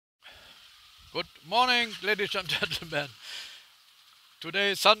Good morning, ladies and gentlemen.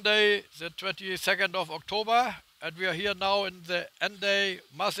 Today is Sunday, the 22nd of October, and we are here now in the Enday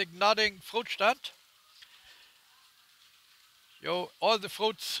Masinading fruit stand. All the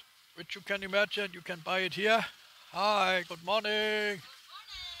fruits which you can imagine, you can buy it here. Hi, good morning.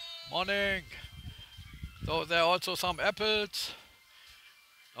 Morning. So there are also some apples,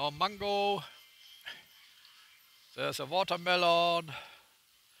 or mango. There's a watermelon,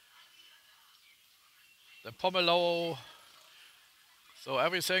 the pomelo. So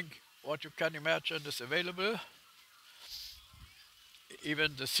everything what you can imagine is available.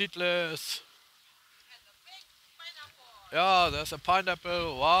 Even the seedless. Yeah, there's a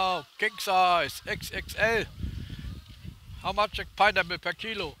pineapple. Wow, king size, XXL. How much a pineapple per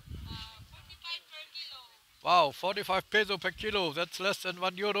kilo? Wow, 45 peso per kilo. That's less than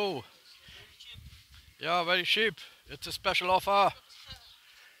 €1. Yeah, very cheap. It's a special offer.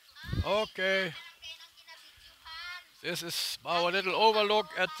 Okay. This is our little overlook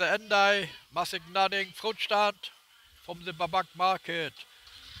at the Enday Masinading fruit stand from the Babak market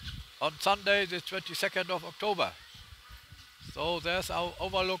on Sunday, the 22nd of October. So there's our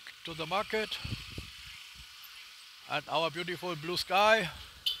overlook to the market and our beautiful blue sky.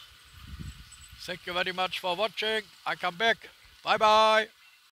 Thank you very much for watching. I come back. Bye bye.